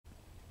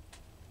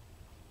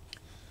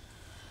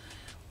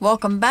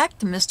Welcome back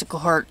to Mystical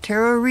Heart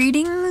Tarot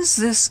Readings.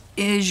 This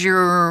is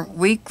your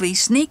weekly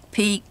sneak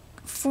peek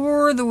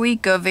for the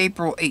week of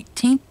April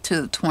 18th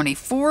to the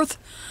 24th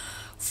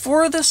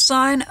for the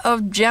sign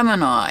of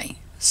Gemini,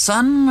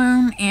 Sun,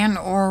 Moon, and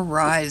or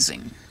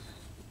Rising.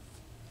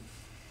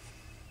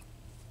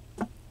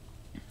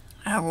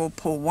 I will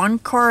pull one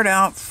card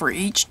out for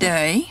each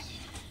day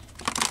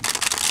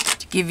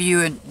to give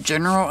you a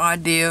general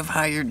idea of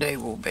how your day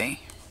will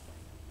be.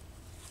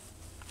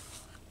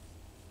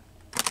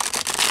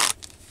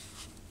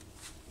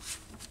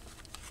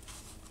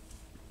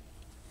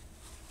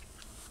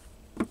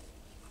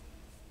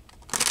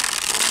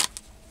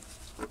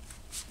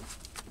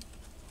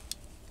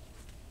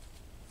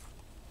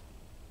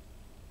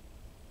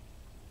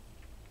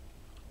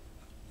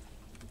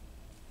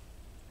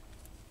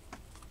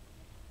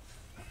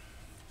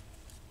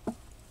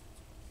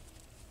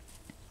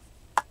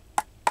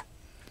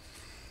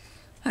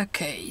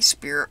 Okay,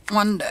 Spirit,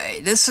 one day.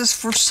 This is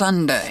for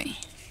Sunday.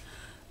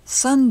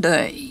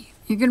 Sunday,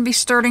 you're going to be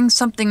starting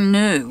something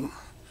new.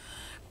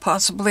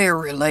 Possibly a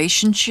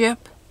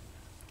relationship.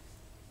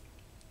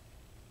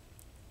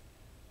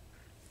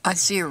 I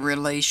see a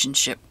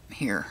relationship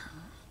here.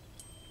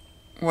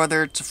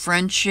 Whether it's a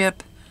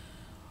friendship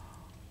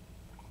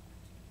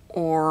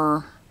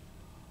or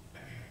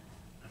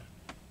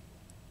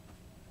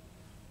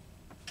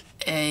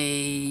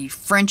a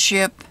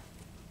friendship.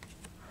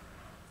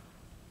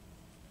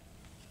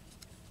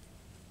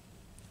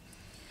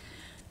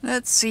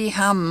 Let's see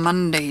how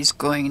Monday's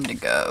going to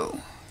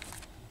go.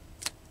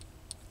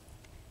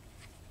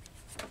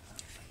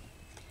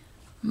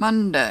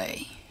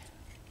 Monday.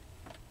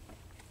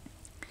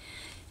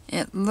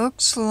 It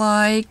looks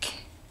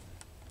like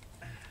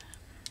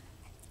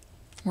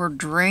we're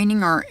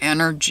draining our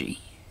energy.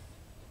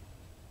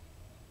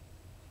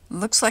 It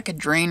looks like a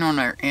drain on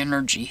our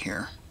energy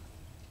here.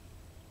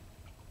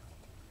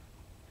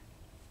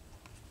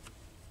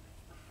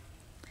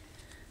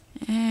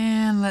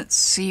 And let's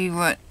see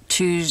what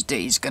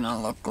Tuesday's gonna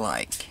look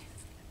like.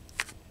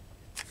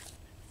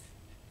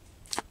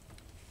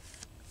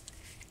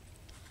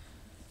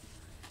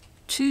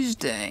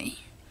 Tuesday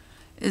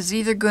is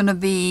either gonna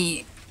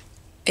be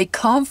a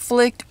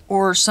conflict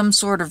or some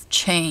sort of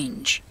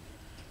change.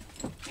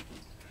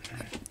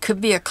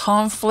 Could be a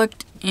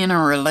conflict in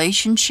a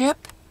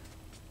relationship,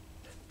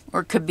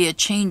 or it could be a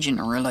change in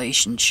a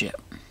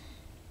relationship.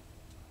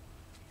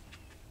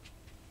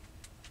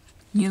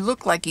 You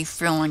look like you're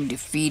feeling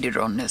defeated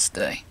on this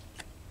day.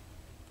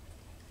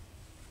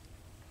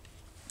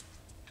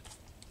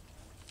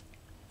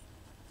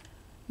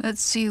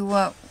 Let's see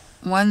what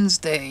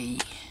Wednesday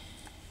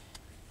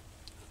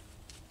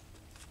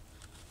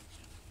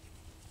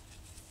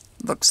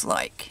looks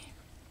like.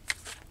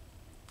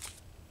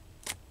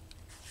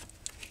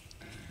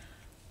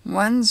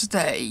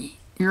 Wednesday,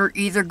 you're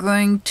either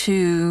going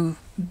to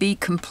be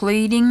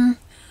completing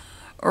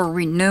or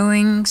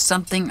renewing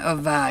something of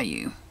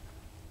value.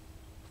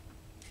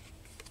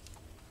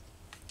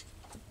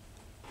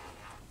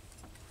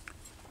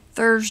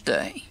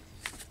 Thursday.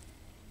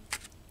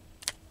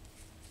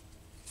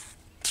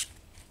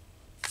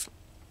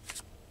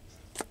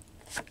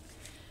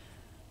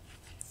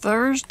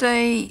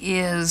 Thursday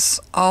is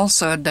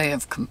also a day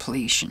of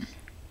completion.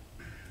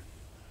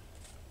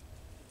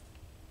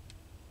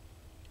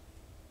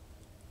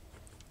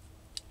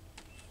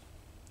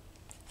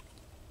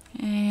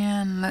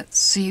 And let's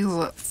see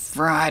what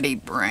Friday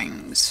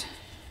brings.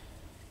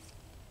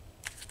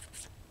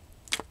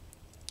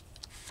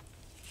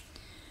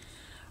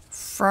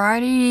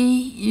 Friday,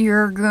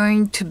 you're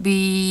going to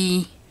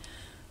be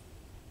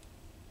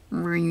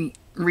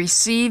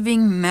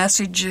receiving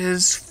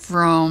messages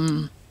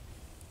from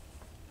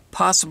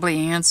possibly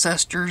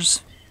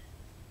ancestors,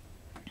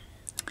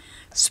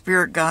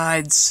 spirit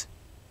guides,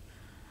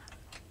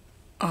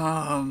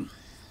 your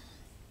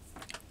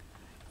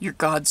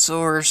God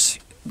source,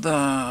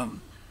 the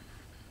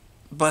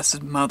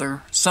Blessed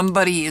Mother.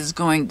 Somebody is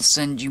going to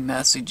send you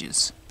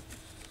messages.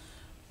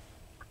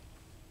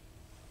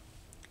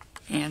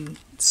 And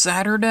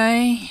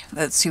Saturday,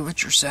 let's see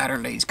what your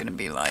Saturday is going to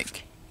be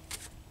like.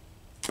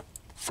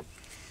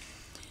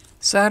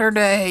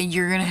 Saturday,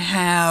 you're going to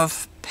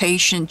have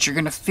patience. You're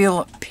going to feel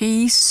at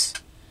peace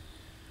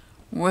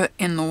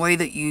in the way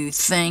that you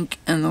think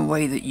and the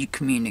way that you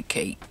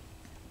communicate.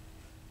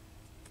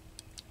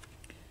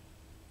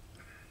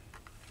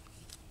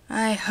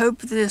 I hope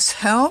this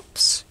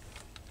helps.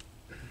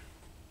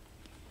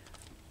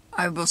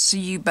 I will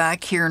see you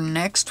back here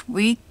next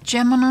week,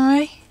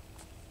 Gemini.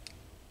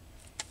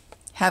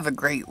 Have a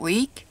great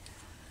week.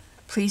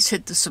 Please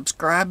hit the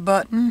subscribe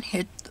button,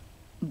 hit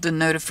the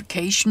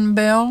notification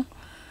bell,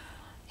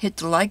 hit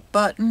the like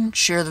button,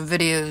 share the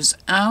videos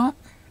out.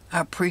 I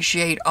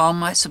appreciate all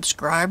my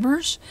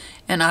subscribers,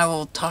 and I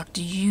will talk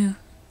to you.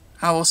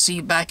 I will see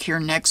you back here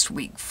next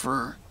week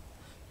for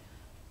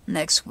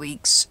next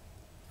week's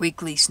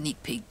weekly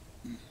sneak peek.